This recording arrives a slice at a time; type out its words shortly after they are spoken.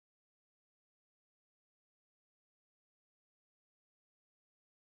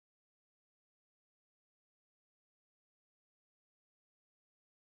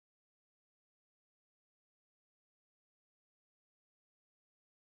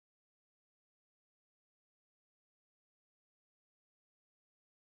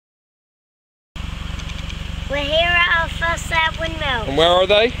We're here at our first set of windmills. And where are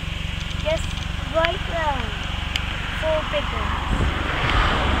they? Just right there. 4 big ones.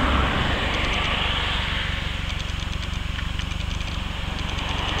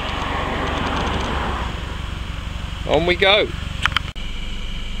 On we go.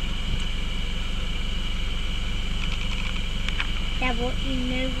 Yeah, but you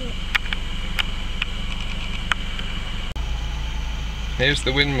know it. Here's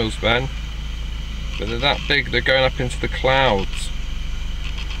the windmills, Ben. But they're that big, they're going up into the clouds.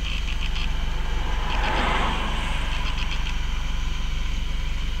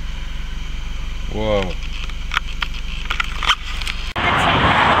 Whoa. This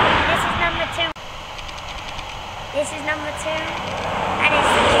is number 2. This is number 2. And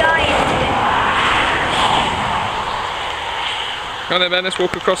it's the giant windmill. Come on then, Ben, let's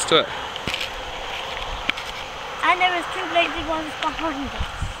walk across to it. And there is 2 big ones behind us.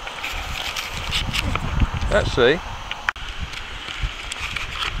 Actually.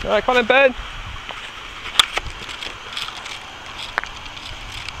 Alright, come on then, Ben.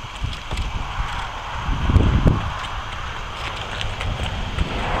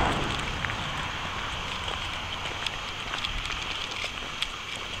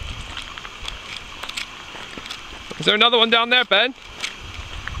 Is there another one down there, Ben?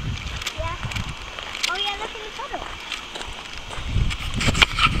 Yeah. Oh yeah, look in the puddle.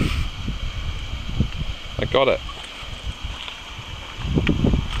 I got it.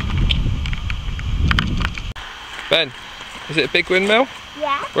 Ben, is it a big windmill?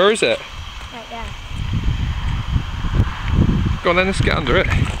 Yeah. Where is it? Right there. Go on then, let's get under it.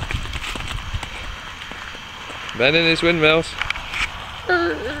 Ben and his windmills.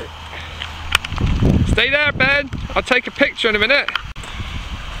 Stay there, Ben. I'll take a picture in a minute.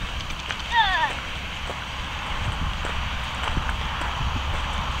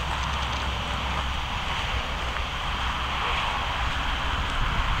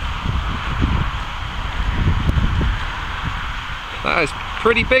 That is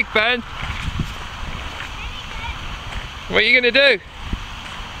pretty big, Ben. What are you going to do?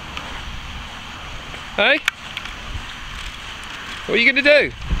 Hey? What are you going to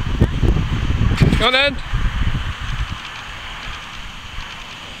do? Come on then.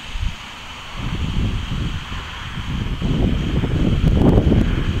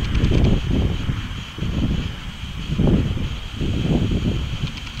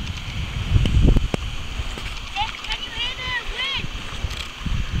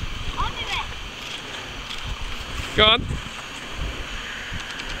 Go on.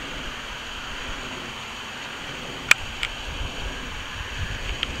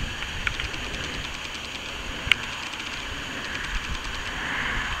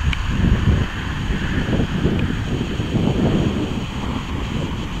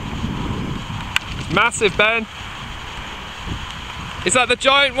 It's massive, Ben. Is that the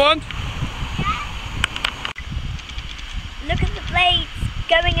giant one? Yeah. Look at the blades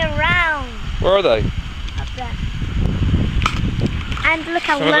going around. Where are they? Up there. And look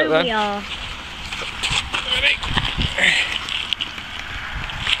how Come low we are.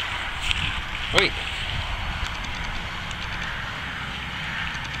 Wait.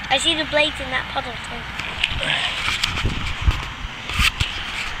 I see the blades in that puddle too.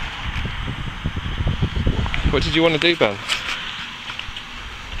 What did you want to do, Ben?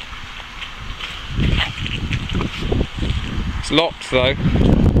 It's locked though.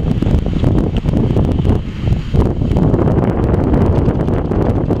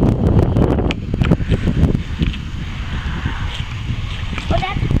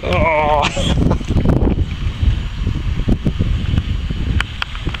 Oh.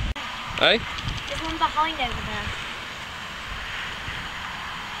 Hey? There's one behind over there.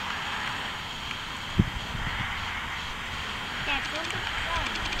 Yeah, it's one behind.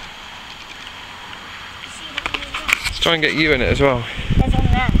 See what you want. Let's try and get you in it as well. There's one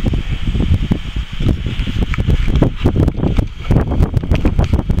there.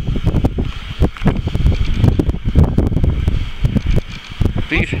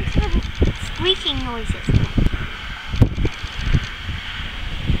 Listen to the squeaking noises.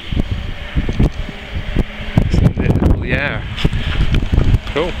 All the air.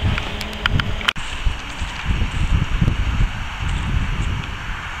 Cool.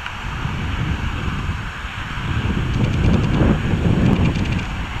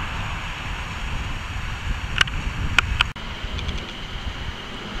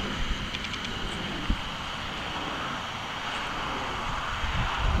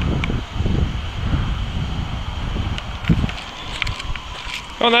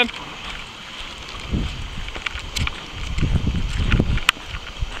 Come on then.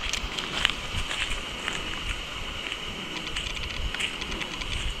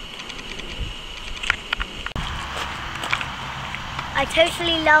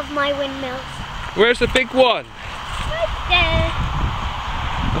 totally love my windmills. Where's the big one? Right there.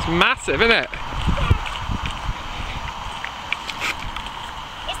 That's massive, isn't it?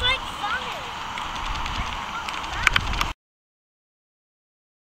 It's like sunny.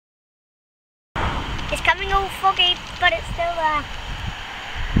 It's coming all foggy, but it's still there.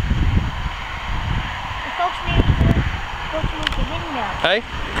 The fog's nearly to the bottom of the windmill. Hey?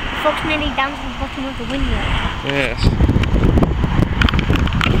 The fog's nearly down to the bottom of the windmill. Yes.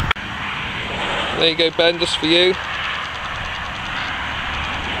 There you go, Ben, just for you.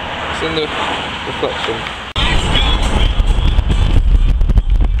 It's in the reflection.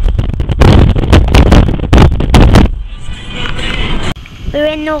 We're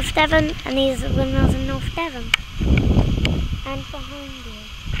in North Devon, and these are the windmills in North Devon. And behind you.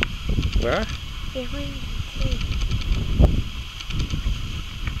 Where? Behind you too.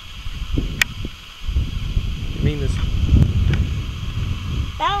 You mean this?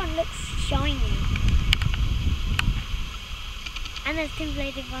 That one looks shiny. And there's two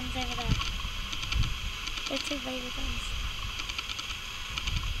bladed ones over there. There's two bladed ones.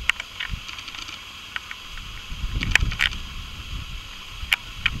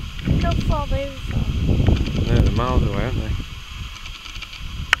 Look how far those are. Yeah, they're miles away, aren't they?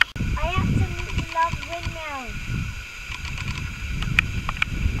 I absolutely love windmills.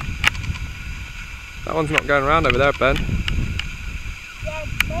 That one's not going around over there, Ben. Yeah,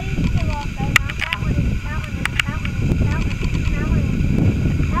 those two are going on. That one isn't, that one isn't, that one isn't, that one isn't, that one isn't,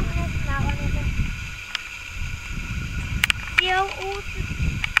 that one isn't, that one isn't. See how all the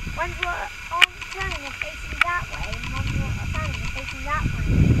ones that aren't turning are facing that way, and ones that are turning are facing that way.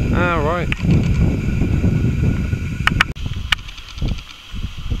 Ah, right.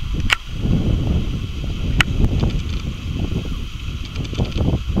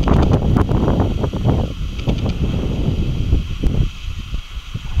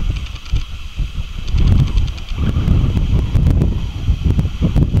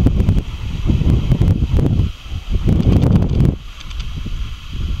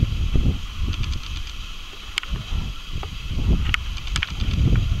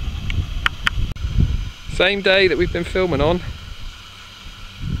 Same day that we've been filming on,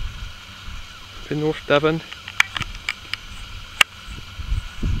 up in North Devon.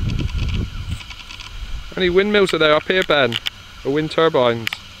 How many windmills are there up here, Ben? Or wind turbines?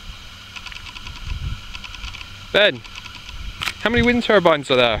 Ben, how many wind turbines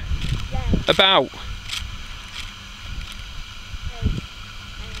are there? Yeah. About?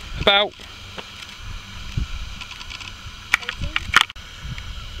 About? 18?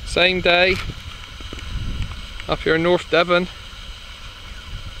 Same day. Up here in North Devon,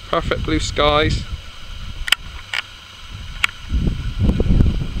 perfect blue skies.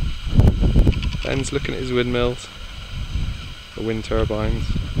 Ben's looking at his windmills, the wind turbines.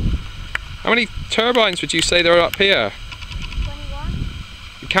 How many turbines would you say there are up here? 21?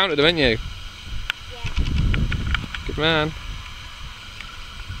 You counted them, didn't you? Yeah. Good man.